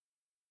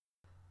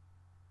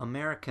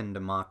American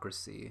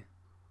democracy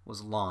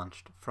was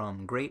launched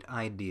from great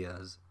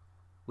ideas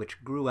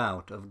which grew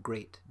out of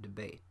great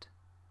debate.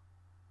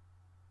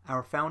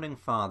 Our founding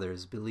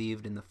fathers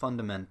believed in the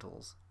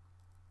fundamentals: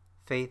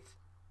 faith,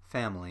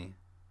 family,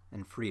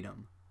 and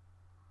freedom,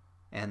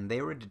 and they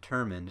were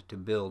determined to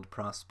build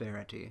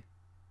prosperity.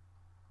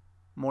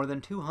 More than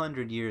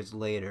 200 years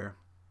later,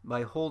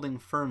 by holding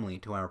firmly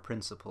to our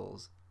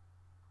principles,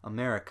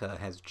 America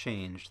has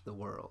changed the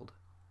world.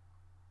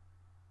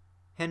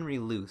 Henry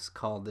Luce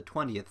called the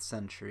 20th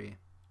century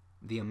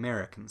the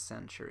American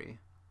century.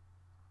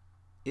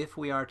 If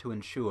we are to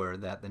ensure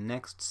that the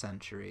next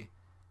century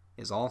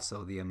is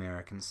also the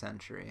American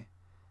century,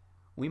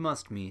 we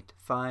must meet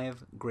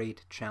 5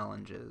 great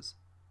challenges: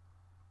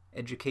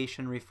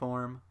 education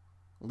reform,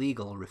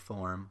 legal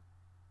reform,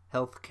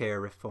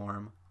 healthcare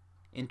reform,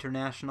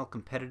 international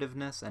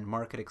competitiveness and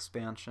market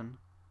expansion,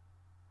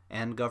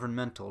 and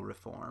governmental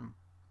reform.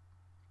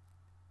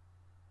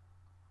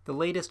 The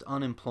latest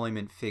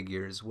unemployment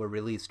figures were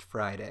released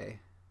Friday.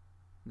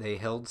 They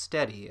held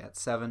steady at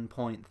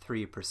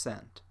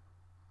 7.3%.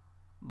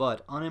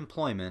 But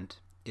unemployment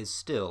is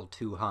still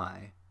too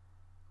high.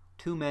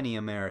 Too many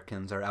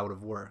Americans are out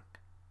of work.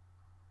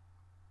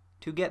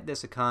 To get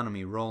this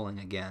economy rolling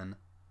again,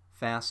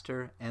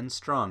 faster and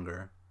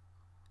stronger,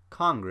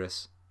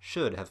 Congress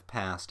should have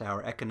passed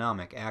our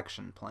economic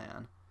action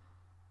plan,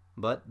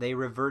 but they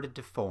reverted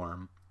to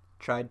form,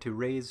 tried to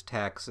raise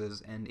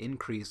taxes and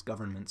increase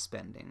government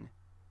spending.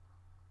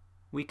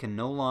 We can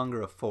no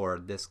longer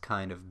afford this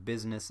kind of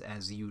business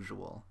as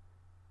usual.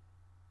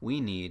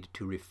 We need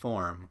to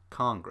reform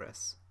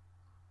Congress,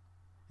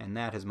 and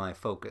that is my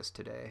focus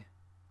today.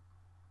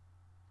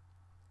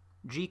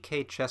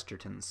 G.K.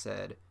 Chesterton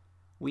said,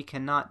 "We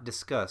cannot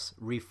discuss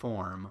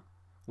reform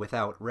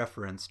without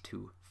reference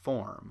to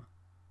form."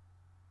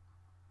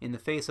 In the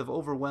face of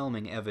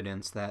overwhelming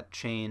evidence that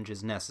change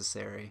is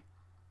necessary,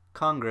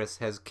 Congress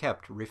has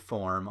kept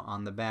reform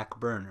on the back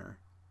burner.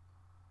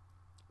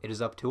 It is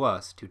up to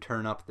us to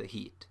turn up the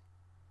heat.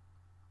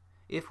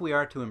 If we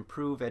are to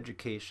improve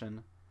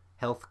education,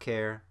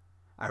 healthcare,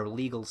 our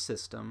legal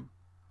system,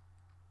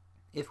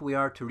 if we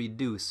are to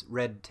reduce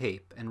red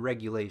tape and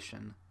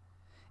regulation,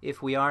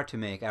 if we are to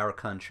make our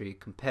country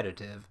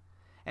competitive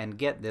and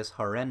get this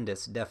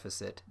horrendous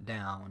deficit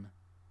down,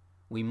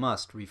 we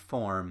must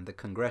reform the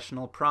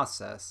congressional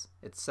process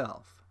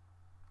itself.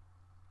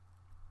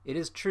 It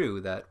is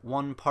true that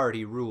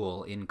one-party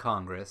rule in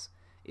Congress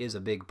is a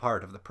big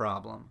part of the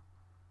problem,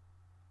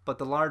 but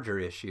the larger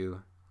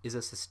issue is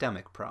a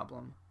systemic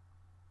problem.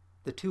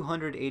 The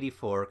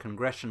 284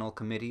 congressional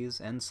committees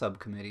and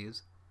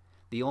subcommittees,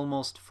 the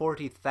almost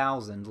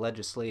 40,000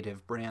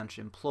 legislative branch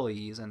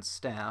employees and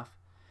staff,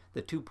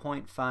 the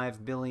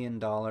 $2.5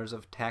 billion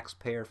of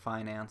taxpayer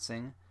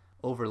financing,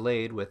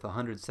 overlaid with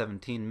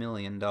 $117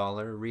 million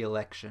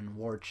re-election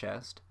war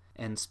chest,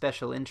 and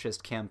special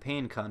interest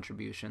campaign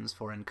contributions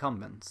for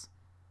incumbents.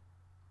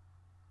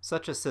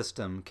 Such a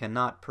system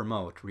cannot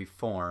promote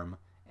reform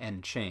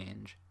and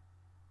change.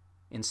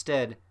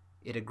 Instead,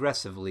 it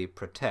aggressively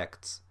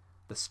protects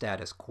the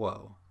status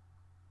quo.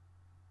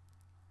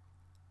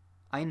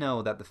 I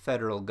know that the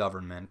federal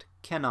government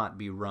cannot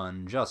be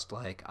run just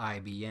like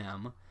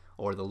IBM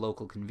or the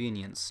local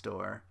convenience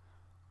store,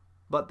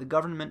 but the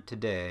government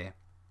today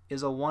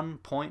is a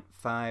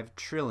 $1.5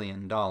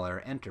 trillion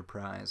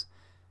enterprise,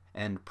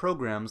 and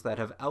programs that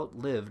have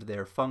outlived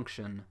their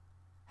function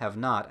have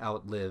not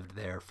outlived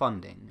their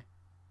funding.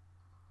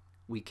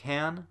 We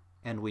can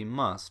and we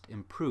must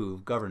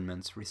improve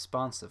government's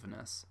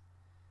responsiveness.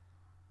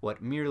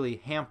 What merely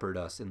hampered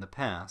us in the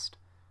past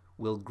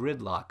will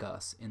gridlock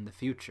us in the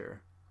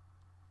future.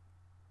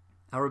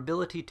 Our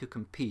ability to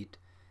compete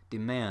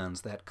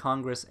demands that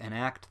Congress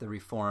enact the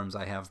reforms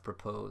I have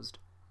proposed.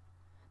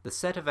 The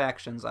set of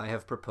actions I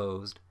have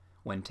proposed,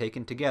 when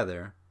taken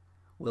together,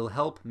 will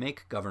help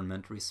make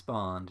government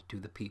respond to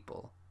the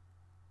people.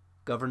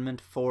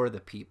 Government for the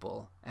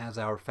people, as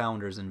our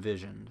founders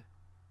envisioned.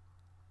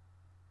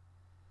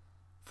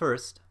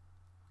 First,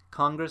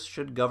 Congress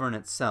should govern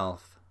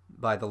itself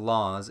by the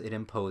laws it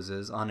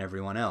imposes on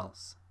everyone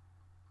else.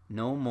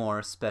 No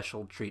more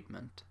special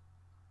treatment.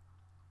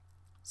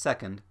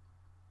 Second,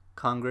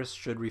 Congress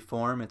should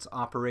reform its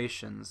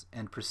operations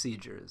and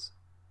procedures.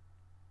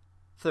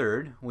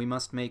 Third, we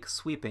must make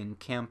sweeping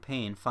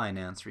campaign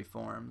finance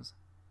reforms.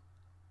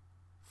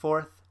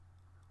 Fourth,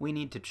 we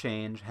need to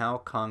change how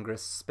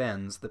Congress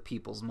spends the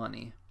people's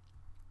money.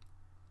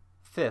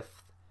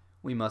 Fifth,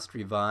 we must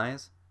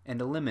revise and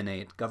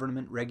eliminate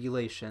government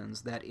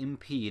regulations that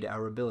impede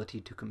our ability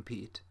to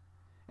compete,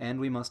 and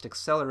we must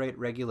accelerate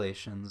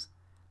regulations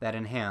that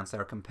enhance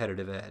our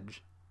competitive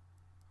edge.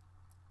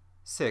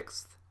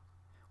 Sixth,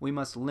 we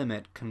must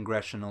limit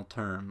congressional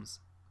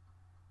terms.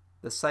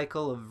 The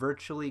cycle of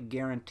virtually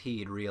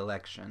guaranteed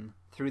re-election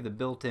through the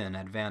built-in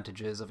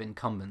advantages of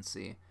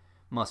incumbency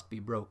must be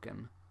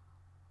broken.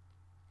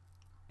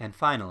 And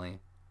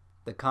finally,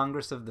 the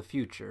Congress of the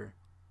future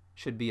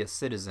should be a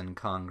citizen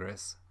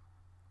Congress,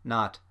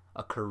 not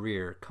a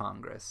career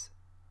Congress.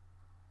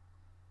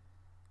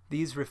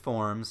 These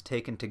reforms,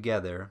 taken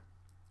together,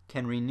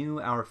 can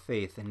renew our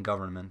faith in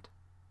government,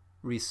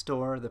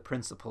 restore the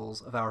principles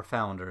of our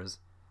founders,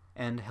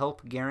 and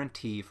help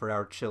guarantee for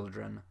our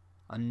children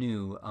a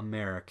new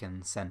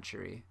American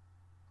century.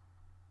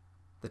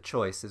 The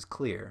choice is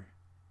clear.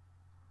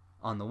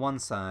 On the one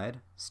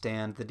side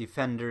stand the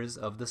defenders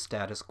of the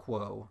status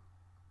quo.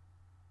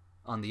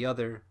 On the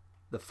other,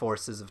 the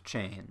forces of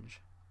change.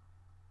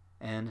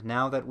 And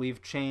now that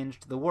we've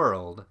changed the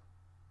world,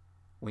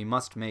 we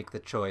must make the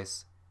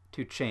choice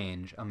to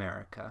change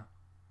America.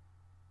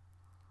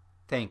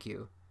 Thank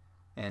you,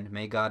 and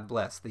may God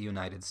bless the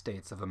United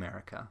States of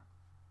America.